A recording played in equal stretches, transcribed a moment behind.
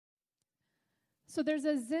So there's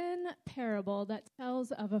a Zen parable that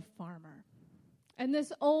tells of a farmer. And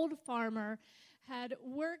this old farmer had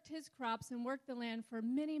worked his crops and worked the land for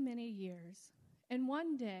many, many years. And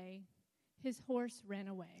one day, his horse ran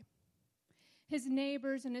away. His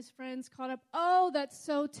neighbors and his friends called up, "Oh, that's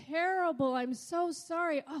so terrible. I'm so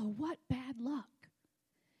sorry. Oh, what bad luck."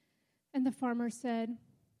 And the farmer said,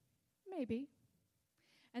 "Maybe."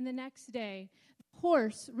 And the next day, the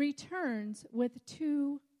horse returns with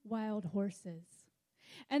 2 wild horses.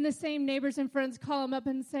 And the same neighbors and friends call him up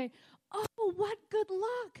and say, "Oh, what good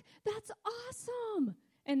luck. That's awesome."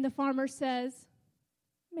 And the farmer says,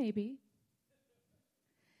 "Maybe."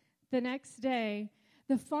 The next day,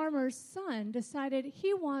 the farmer's son decided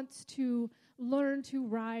he wants to learn to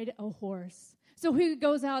ride a horse. So he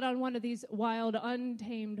goes out on one of these wild,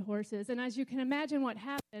 untamed horses. And as you can imagine what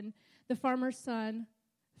happened, the farmer's son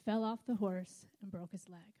fell off the horse and broke his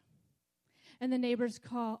leg. And the neighbors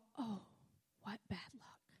call, "Oh, what bad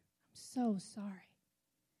luck. I'm so sorry."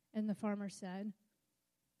 And the farmer said,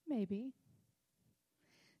 "Maybe."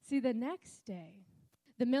 See, the next day,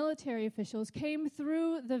 the military officials came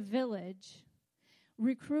through the village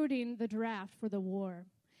recruiting the draft for the war.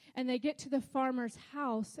 And they get to the farmer's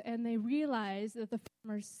house and they realize that the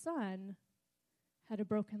farmer's son had a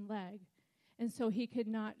broken leg. And so he could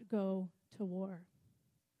not go to war.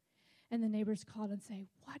 And the neighbors called and say,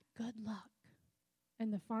 "What good luck."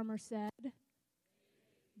 And the farmer said,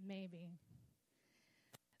 "Maybe."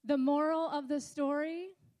 The moral of the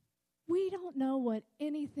story, we don't know what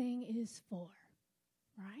anything is for,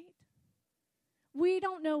 right? We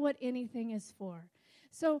don't know what anything is for.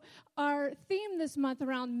 So our theme this month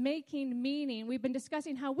around making meaning, we've been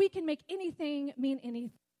discussing how we can make anything mean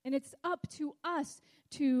anything. And it's up to us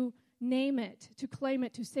to name it, to claim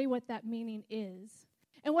it, to say what that meaning is.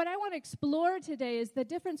 And what I want to explore today is the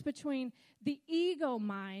difference between the ego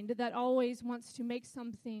mind that always wants to make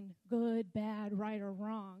something good, bad, right, or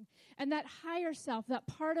wrong, and that higher self, that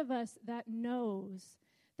part of us that knows,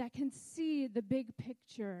 that can see the big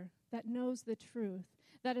picture, that knows the truth,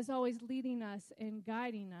 that is always leading us and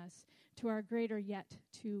guiding us to our greater yet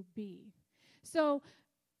to be. So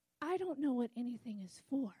I don't know what anything is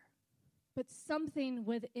for, but something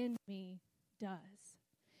within me does.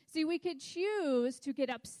 See, we could choose to get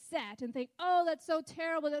upset and think, "Oh, that's so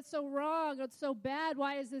terrible, that's so wrong, that's so bad,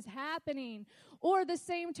 why is this happening?" Or the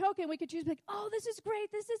same token, we could choose to be like, "Oh, this is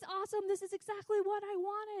great, this is awesome, this is exactly what I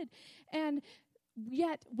wanted." And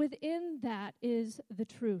yet, within that is the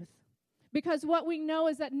truth. Because what we know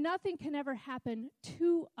is that nothing can ever happen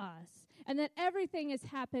to us, and that everything is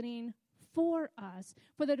happening for us,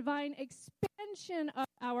 for the divine expansion of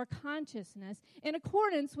our consciousness in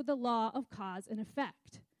accordance with the law of cause and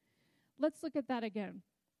effect. Let's look at that again.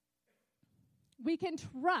 We can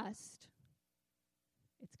trust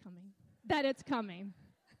it's coming.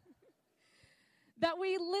 That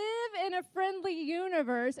we live in a friendly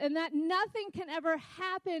universe and that nothing can ever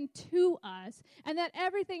happen to us and that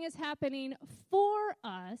everything is happening for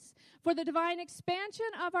us for the divine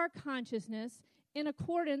expansion of our consciousness in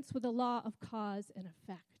accordance with the law of cause and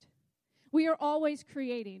effect. We are always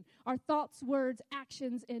creating. Our thoughts, words,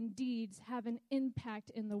 actions, and deeds have an impact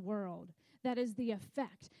in the world. That is the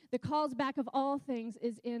effect. The cause back of all things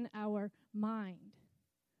is in our mind.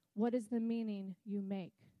 What is the meaning you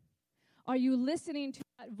make? Are you listening to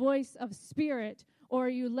that voice of spirit, or are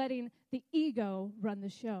you letting the ego run the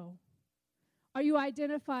show? Are you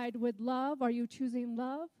identified with love? Are you choosing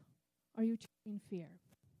love? Are you choosing fear?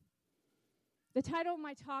 The title of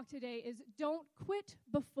my talk today is "Don't Quit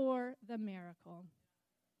Before the Miracle."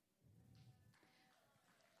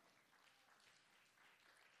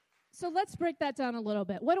 So let's break that down a little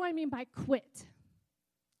bit. What do I mean by quit?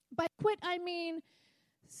 By quit, I mean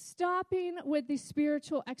stopping with the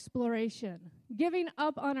spiritual exploration, giving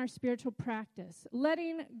up on our spiritual practice,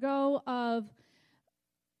 letting go of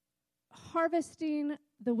harvesting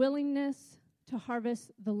the willingness to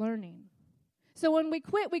harvest the learning. So when we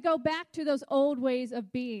quit, we go back to those old ways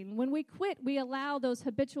of being. When we quit, we allow those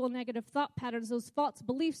habitual negative thought patterns, those false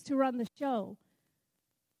beliefs to run the show.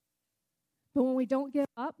 But when we don't give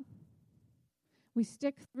up, we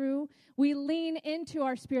stick through, we lean into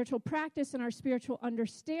our spiritual practice and our spiritual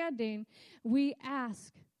understanding, we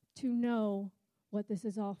ask to know what this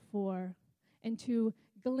is all for and to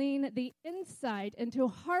glean the insight and to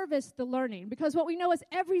harvest the learning. Because what we know is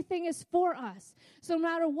everything is for us. So no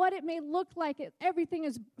matter what it may look like, everything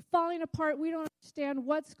is falling apart. We don't understand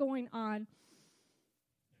what's going on.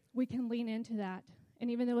 We can lean into that.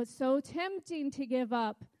 And even though it's so tempting to give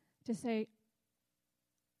up, to say,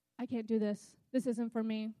 "I can't do this. This isn't for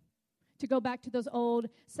me." to go back to those old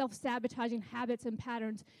self-sabotaging habits and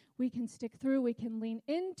patterns. We can stick through. We can lean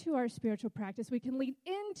into our spiritual practice. We can lean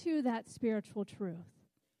into that spiritual truth.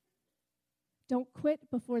 Don't quit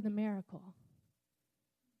before the miracle.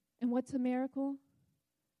 And what's a miracle?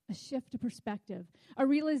 A shift of perspective, a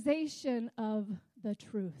realization of the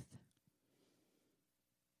truth.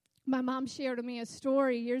 My mom shared with me a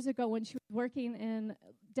story years ago when she was working in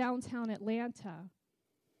downtown Atlanta.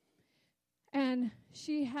 And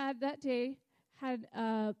she had that day had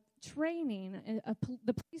a training.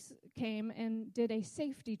 The police came and did a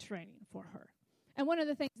safety training for her. And one of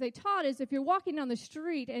the things they taught is if you're walking down the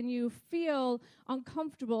street and you feel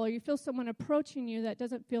uncomfortable or you feel someone approaching you that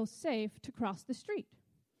doesn't feel safe, to cross the street.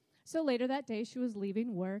 So later that day, she was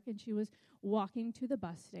leaving work and she was walking to the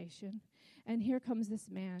bus station. And here comes this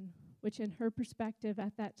man, which in her perspective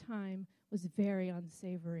at that time was very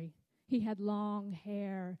unsavory. He had long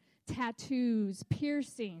hair, tattoos,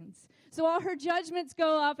 piercings. So all her judgments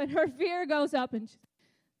go up and her fear goes up. And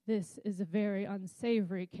this is a very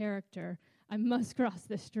unsavory character. I must cross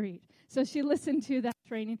the street. So she listened to that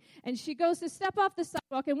training, and she goes to step off the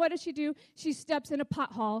sidewalk, and what does she do? She steps in a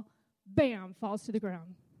pothole, bam, falls to the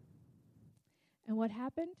ground. And what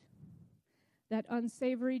happened? That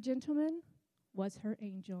unsavory gentleman was her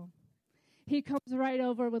angel. He comes right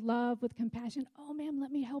over with love, with compassion. Oh, ma'am,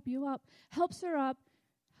 let me help you up. Helps her up,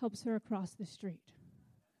 helps her across the street.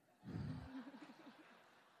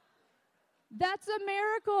 That's a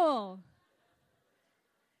miracle.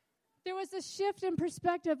 There was a shift in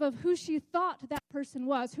perspective of who she thought that person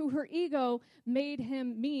was, who her ego made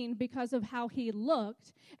him mean because of how he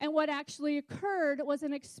looked. And what actually occurred was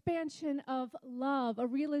an expansion of love, a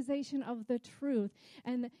realization of the truth.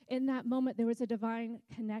 And in that moment, there was a divine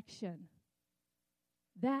connection.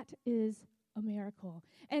 That is a miracle.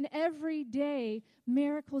 And every day,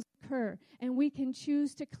 miracles occur, and we can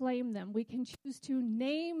choose to claim them. We can choose to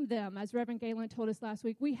name them, as Reverend Galen told us last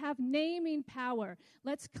week. We have naming power.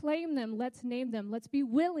 Let's claim them. Let's name them. Let's be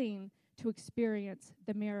willing to experience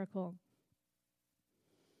the miracle.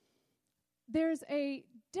 There's a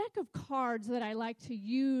deck of cards that I like to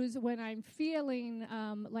use when I'm feeling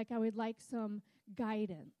like I would like some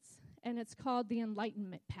guidance. And it's called the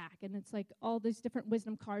Enlightenment Pack. And it's like all these different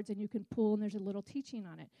wisdom cards, and you can pull, and there's a little teaching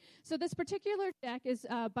on it. So this particular deck is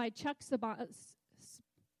by Chuck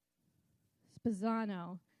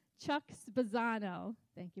Spezzano. Chuck Spezzano.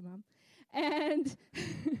 Thank you, Mom. And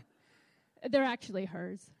they're actually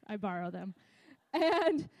hers. I borrow them.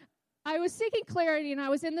 And I was seeking clarity, and I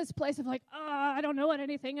was in this place of like, I don't know what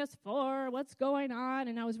anything is for, what's going on,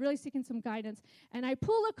 and I was really seeking some guidance. And I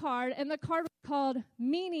pull a card, and the card was called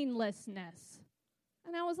Meaninglessness.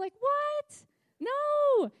 And I was like, what?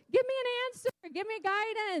 No, give me an answer, give me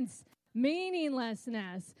guidance.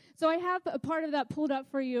 Meaninglessness. So I have a part of that pulled up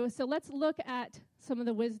for you, so let's look at some of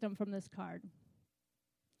the wisdom from this card.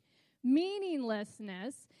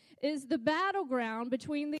 Meaninglessness is the battleground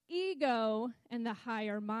between the ego and the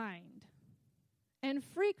higher mind. And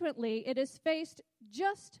frequently, it is faced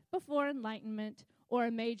just before enlightenment or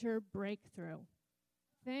a major breakthrough.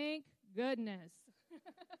 Thank goodness.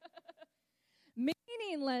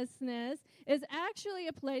 Meaninglessness is actually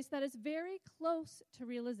a place that is very close to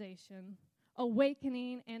realization,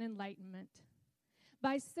 awakening, and enlightenment.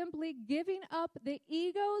 By simply giving up the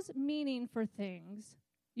ego's meaning for things,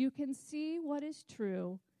 you can see what is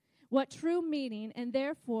true, what true meaning, and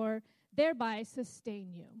therefore, thereby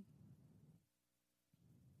sustain you.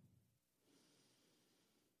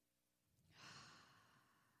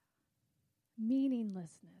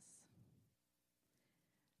 Meaninglessness.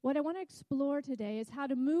 What I want to explore today is how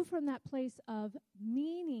to move from that place of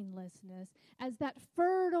meaninglessness as that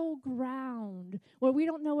fertile ground where we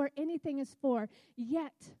don't know where anything is for,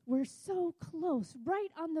 yet we're so close, right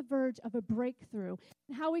on the verge of a breakthrough,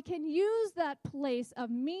 and how we can use that place of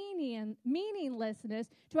meaninglessness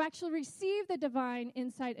to actually receive the divine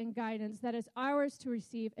insight and guidance that is ours to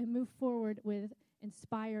receive and move forward with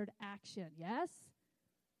inspired action. Yes?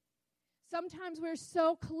 Sometimes we're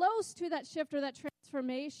so close to that shift or that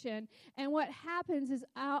transformation, and what happens is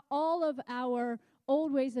all of our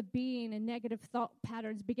old ways of being and negative thought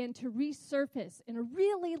patterns begin to resurface in a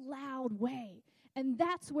really loud way. And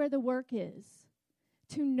that's where the work is.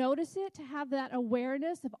 To notice it, to have that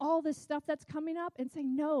awareness of all this stuff that's coming up and say,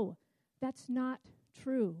 no, that's not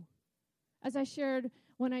true. As I shared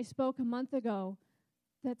when I spoke a month ago,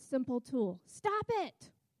 that simple tool, stop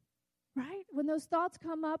it, right? When those thoughts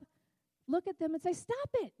come up, look at them and say, stop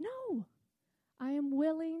it. No, I am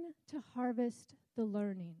willing to harvest the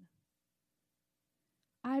learning.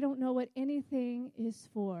 I don't know what anything is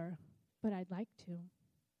for, but I'd like to.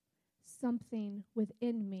 Something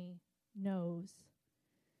within me knows.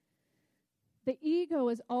 The ego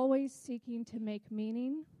is always seeking to make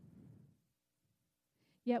meaning.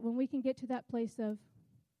 Yet when we can get to that place of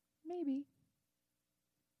maybe,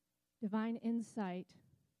 divine insight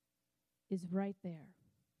is right there.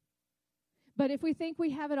 But if we think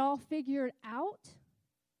we have it all figured out,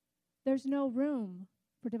 there's no room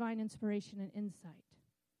for divine inspiration and insight.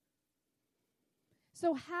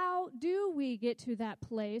 So how do we get to that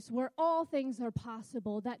place where all things are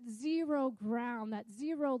possible, that zero ground, that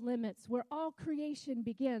zero limits, where all creation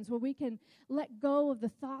begins, where we can let go of the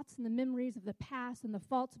thoughts and the memories of the past and the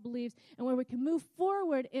false beliefs, and where we can move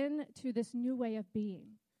forward into this new way of being?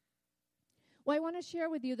 Well, I want to share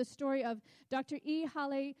with you the story of Dr. E.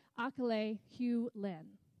 Haile Akale Hugh Lin.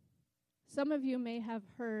 Some of you may have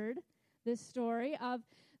heard this story of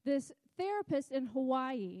this therapist in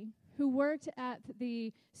Hawaii who worked at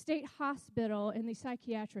the state hospital in the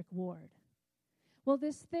psychiatric ward. Well,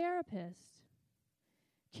 this therapist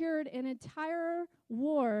cured an entire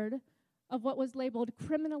ward of what was labeled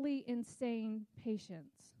criminally insane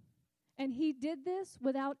patients. And he did this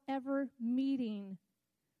without ever meeting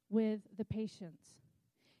with the patients.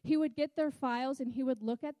 He would get their files and he would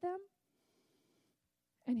look at them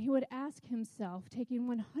and he would ask himself, taking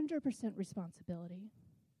 100% responsibility,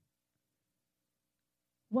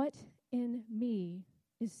 what in me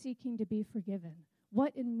is seeking to be forgiven?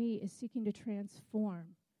 What in me is seeking to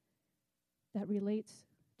transform that relates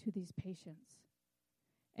to these patients?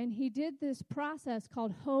 And he did this process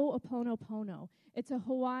called Ho'oponopono. It's a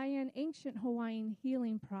ancient Hawaiian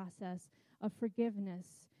healing process of forgiveness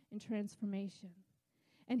and transformation.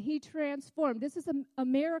 And he transformed, this is a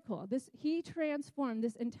miracle, he transformed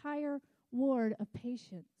this entire ward of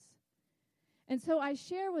patients. And so I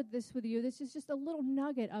share with you. This is just a little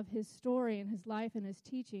nugget of his story and his life and his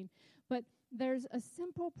teaching. But there's a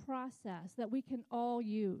simple process that we can all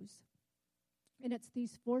use. And it's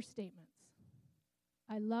these 4 statements.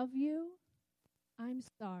 I love you. I'm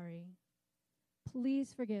sorry.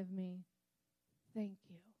 Please forgive me. Thank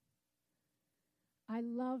you. I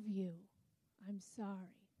love you. I'm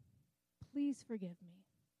sorry. Please forgive me.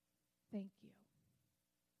 Thank you.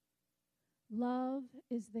 Love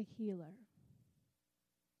is the healer.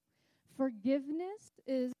 Forgiveness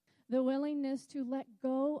is the willingness to let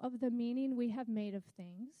go of the meaning we have made of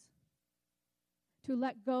things, to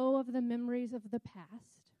let go of the memories of the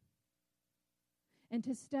past, and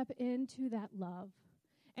to step into that love.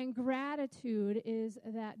 And gratitude is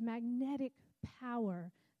that magnetic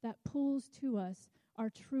power that pulls to us our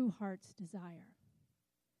true heart's desire.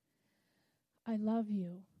 I love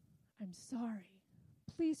you. I'm sorry.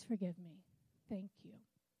 Please forgive me. Thank you.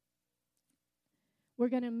 We're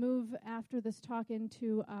going to move after this talk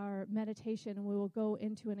into our meditation, and we will go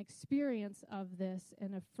into an experience of this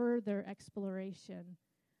and a further exploration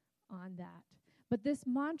on that. But this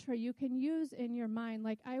mantra you can use in your mind,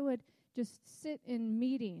 like I would just sit in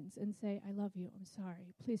meetings and say, I love you, I'm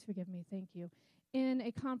sorry, please forgive me, thank you. In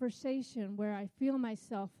a conversation where I feel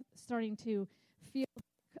myself starting to feel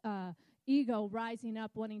ego rising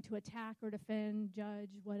up, wanting to attack or defend, judge,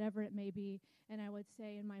 whatever it may be, and I would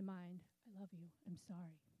say in my mind, I love you, I'm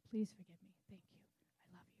sorry, please forgive me, thank you.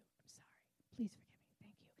 I love you, I'm sorry, please forgive me,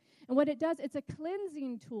 thank you. And what it does, it's a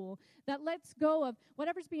cleansing tool that lets go of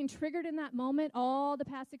whatever's being triggered in that moment, all the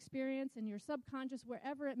past experience in your subconscious,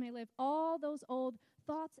 wherever it may live, all those old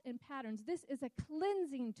thoughts and patterns. This is a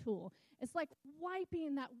cleansing tool. It's like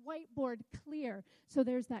wiping that whiteboard clear so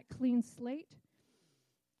there's that clean slate.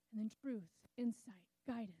 And then truth, insight,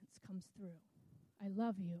 guidance comes through. I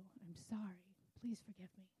love you. I'm sorry. Please forgive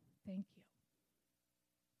me. Thank you.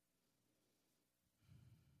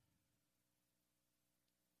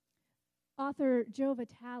 Author Joe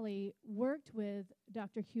Vitale worked with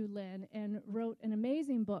Dr. Hugh Lin and wrote an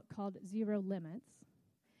amazing book called Zero Limits.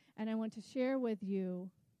 And I want to share with you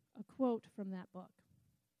a quote from that book.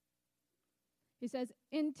 He says,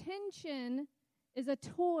 intention is a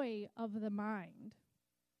toy of the mind.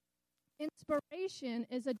 Inspiration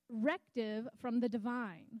is a directive from the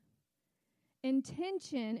divine.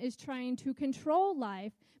 Intention is trying to control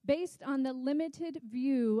life based on the limited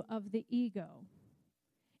view of the ego.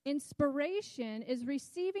 Inspiration is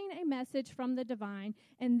receiving a message from the divine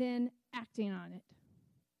and then acting on it.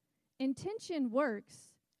 Intention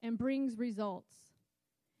works and brings results.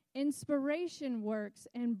 Inspiration works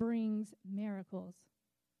and brings miracles.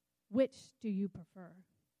 Which do you prefer?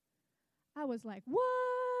 I was like, what?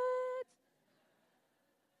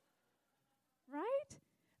 Right?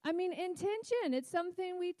 I mean, intention, it's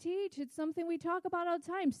something we teach. It's something we talk about all the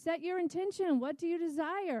time. Set your intention. What do you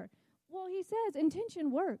desire? Well, he says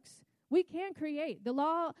intention works. We can create. The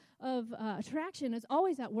law of attraction is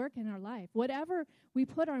always at work in our life. Whatever we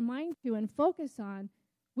put our mind to and focus on,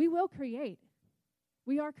 we will create.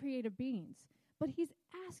 We are creative beings. But he's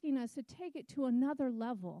asking us to take it to another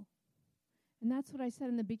level. And that's what I said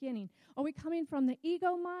in the beginning. Are we coming from the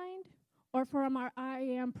ego mind or from our I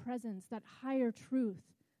am presence, that higher truth,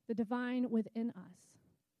 the divine within us?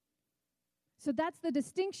 So that's the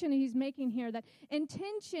distinction he's making here, that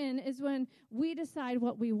intention is when we decide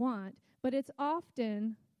what we want, but it's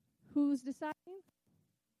often who's deciding?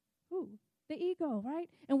 Who? The ego, right?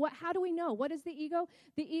 And how do we know? What is the ego?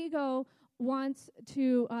 The ego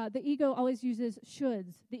the ego always uses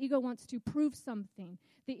shoulds. The ego wants to prove something.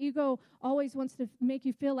 The ego always wants to make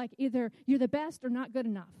you feel like either you're the best or not good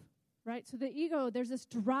enough, right? So the ego, there's this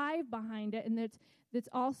drive behind it, and that's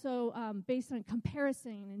also based on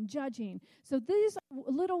comparison and judging. So these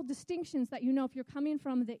are little distinctions that you know if you're coming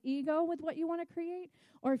from the ego with what you want to create,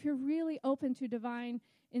 or if you're really open to divine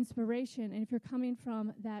inspiration, and if you're coming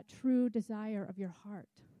from that true desire of your heart.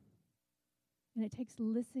 And it takes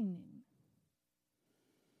listening,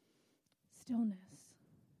 stillness,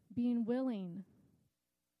 being willing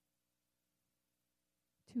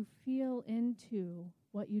to feel into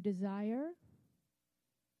what you desire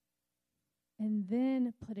and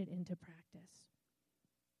then put it into practice.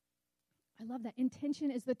 I love that.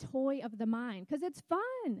 Intention is the toy of the mind because it's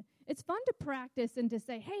fun. It's fun to practice and to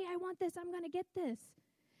say, hey, I want this, I'm going to get this.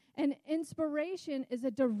 And inspiration is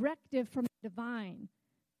a directive from the divine.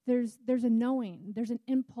 There's a knowing, there's an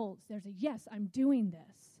impulse, there's a yes, I'm doing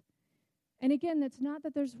this. And again, it's not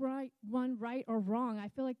that there's one right or wrong. I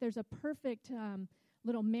feel like there's a perfect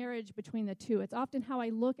little marriage between the two. It's often how I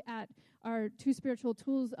look at our two spiritual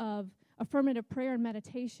tools of affirmative prayer and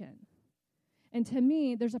meditation. And to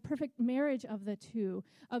me, there's a perfect marriage of the two,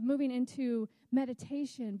 of moving into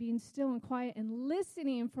meditation, being still and quiet and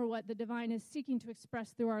listening for what the divine is seeking to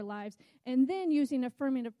express through our lives, and then using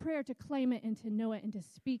affirmative prayer to claim it and to know it and to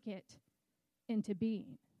speak it into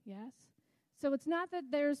being. Yes? So it's not that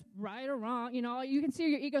there's right or wrong. You know, you can see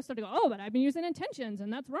your ego start to go, oh, but I've been using intentions,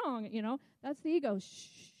 and that's wrong. You know, that's the ego.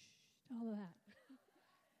 Shh, all of that.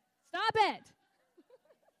 Stop it.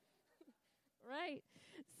 Right?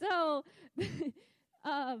 So,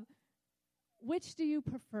 which do you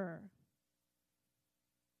prefer?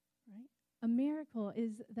 Right? A miracle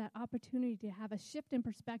is that opportunity to have a shift in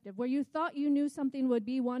perspective where you thought you knew something would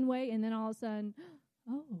be one way, and then all of a sudden,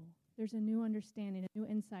 oh, there's a new understanding, a new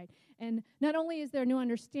insight. And not only is there a new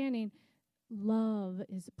understanding, love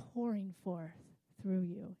is pouring forth through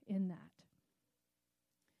you in that.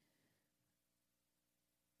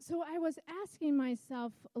 So I was asking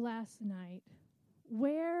myself last night,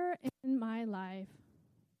 where in my life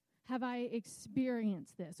have I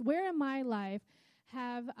experienced this? Where in my life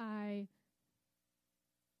have I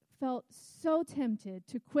felt so tempted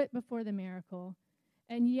to quit before the miracle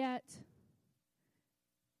and yet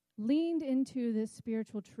leaned into this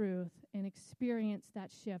spiritual truth and experienced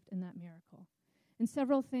that shift in that miracle? And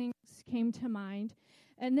several things came to mind.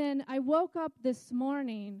 And then I woke up this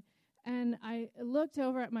morning and I looked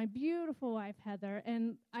over at my beautiful wife, Heather,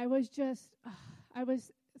 and I was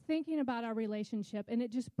thinking about our relationship, and it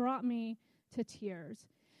just brought me to tears.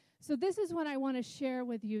 So this is what I want to share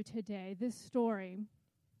with you today, this story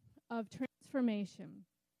of transformation.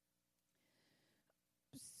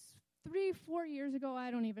 3-4 years ago, I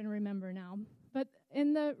don't even remember now, but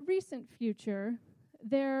in the recent future,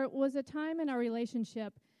 there was a time in our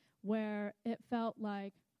relationship where it felt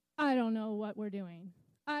like, I don't know what we're doing.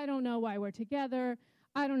 I don't know why we're together.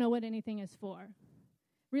 I don't know what anything is for.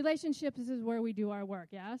 Relationships is where we do our work,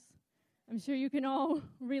 yes? I'm sure you can all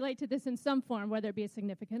relate to this in some form, whether it be a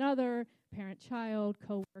significant other, parent-child,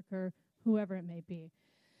 coworker, whoever it may be.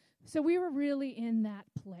 So we were really in that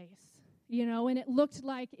place, you know, and it looked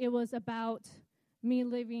like it was about me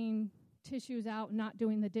leaving tissues out, not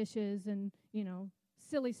doing the dishes, and, you know,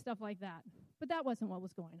 silly stuff like that. But that wasn't what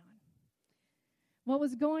was going on. What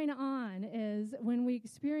was going on is when we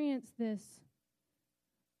experienced this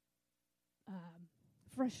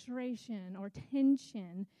frustration or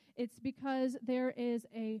tension, it's because there is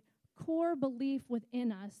a core belief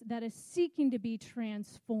within us that is seeking to be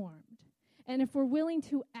transformed. And if we're willing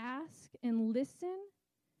to ask and listen,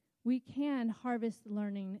 we can harvest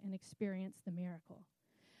learning and experience the miracle.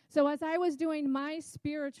 So as I was doing my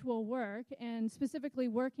spiritual work, and specifically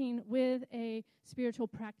working with a spiritual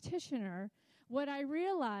practitioner, what I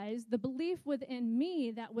realized, the belief within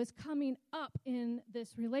me that was coming up in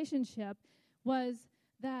this relationship was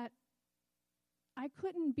that I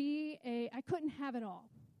couldn't have it all.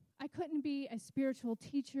 I couldn't be a spiritual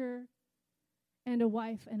teacher and a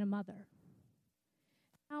wife and a mother.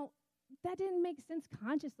 Now, that didn't make sense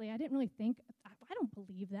consciously. I didn't really think, I don't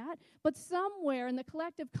believe that. But somewhere in the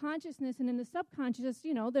collective consciousness and in the subconscious,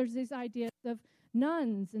 there's these ideas of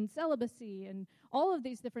nuns and celibacy and all of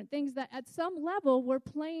these different things that at some level were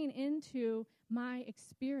playing into my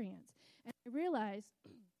experience. And I realized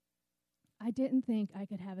I didn't think I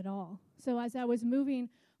could have it all. So as I was moving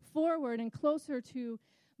forward and closer to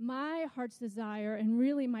my heart's desire and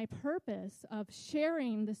really my purpose of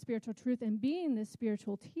sharing the spiritual truth and being this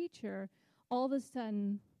spiritual teacher, all of a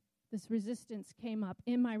sudden this resistance came up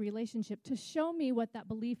in my relationship to show me what that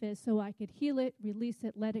belief is so I could heal it, release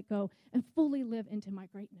it, let it go, and fully live into my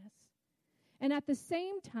greatness. And at the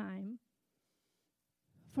same time,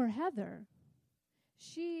 for Heather,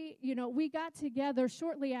 we got together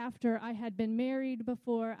shortly after I had been married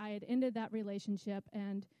before. I had ended that relationship,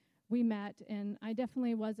 and we met, and I didn't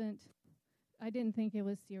think it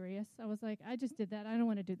was serious. I was like, I just did that. I don't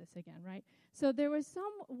want to do this again, right? So there was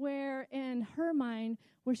somewhere in her mind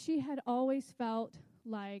where she had always felt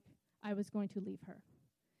like I was going to leave her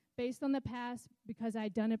based on the past because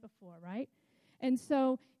I'd done it before, right? And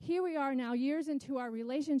so here we are now, years into our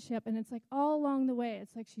relationship, and it's like all along the way,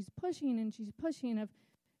 it's like she's pushing of,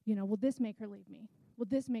 will this make her leave me? Will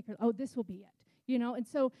this make her, this will be it, And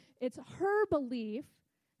so it's her belief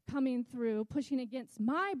coming through, pushing against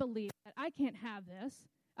my belief that I can't have this,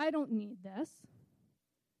 I don't need this.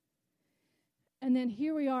 And then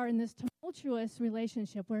here we are in this tumultuous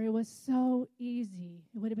relationship where it was so easy.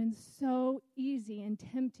 It would have been so easy and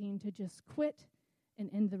tempting to just quit and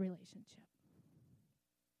end the relationship.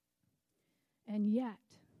 And yet,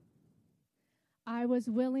 I was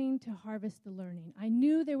willing to harvest the learning. I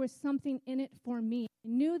knew there was something in it for me. I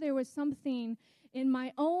knew there was something in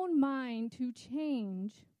my own mind to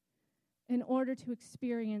change in order to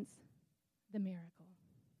experience the miracle.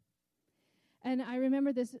 And I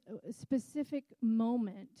remember this specific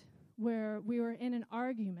moment where we were in an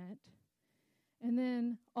argument, and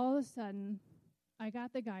then all of a sudden, I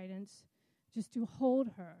got the guidance just to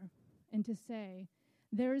hold her and to say,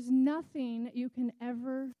 there is nothing you can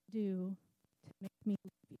ever do to make me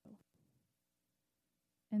leave you.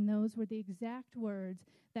 And those were the exact words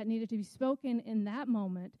that needed to be spoken in that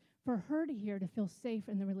moment for her to hear, to feel safe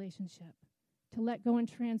in the relationship, to let go and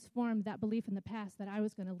transform that belief in the past that I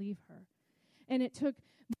was going to leave her. And it took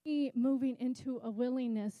me moving into a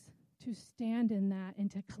willingness to stand in that and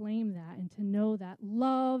to claim that and to know that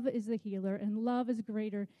love is the healer and love is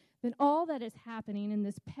greater than all that is happening in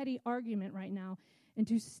this petty argument right now, and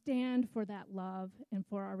to stand for that love and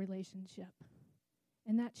for our relationship.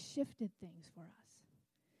 And that shifted things for us.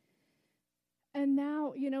 And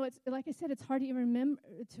now, it's like I said, it's hard to even remember,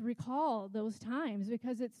 to recall those times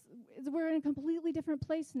because we're in a completely different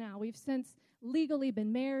place now. We've since legally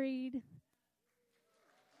been married.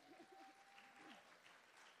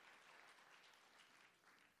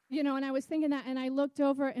 And I was thinking that, and I looked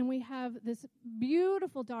over, and we have this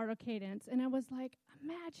beautiful Dardo cadence, and I was like,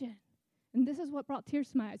 imagine. And this is what brought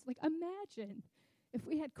tears to my eyes. Like, imagine if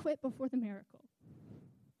we had quit before the miracle.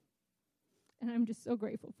 And I'm just so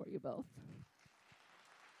grateful for you both.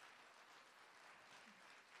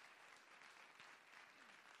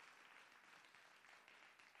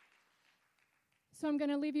 So I'm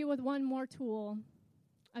going to leave you with one more tool,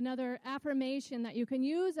 another affirmation that you can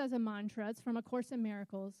use as a mantra. It's from A Course in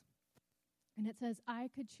Miracles. And it says, I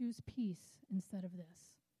could choose peace instead of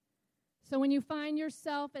this. So when you find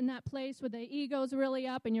yourself in that place where the ego's really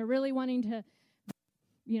up and you're really wanting to,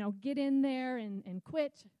 get in there and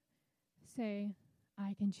quit, say,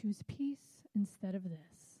 I can choose peace instead of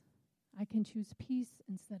this. I can choose peace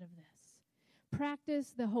instead of this.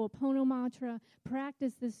 Practice the Ho'oponopono mantra.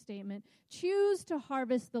 Practice this statement. Choose to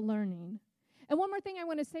harvest the learning. And one more thing I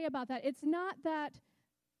want to say about that. It's not that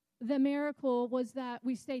the miracle was that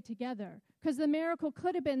we stayed together, because the miracle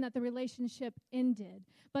could have been that the relationship ended.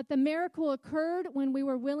 But the miracle occurred when we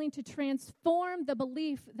were willing to transform the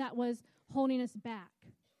belief that was holding us back.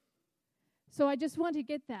 So I just want to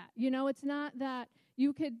get that. It's not that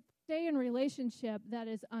you could stay in a relationship that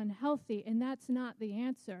is unhealthy, and that's not the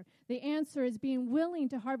answer. The answer is being willing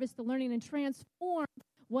to harvest the learning and transform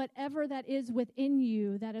whatever that is within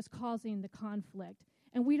you that is causing the conflict.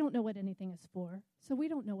 And we don't know what anything is for, so we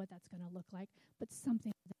don't know what that's going to look like, but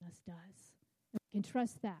something within us does. And we can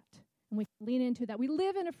trust that, and we can lean into that. We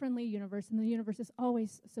live in a friendly universe, and the universe is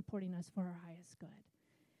always supporting us for our highest good.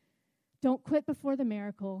 Don't quit before the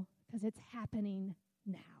miracle, because it's happening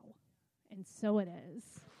now. And so it is.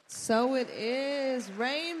 So it is.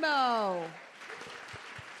 Rainbow.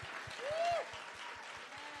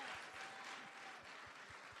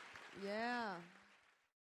 Yeah.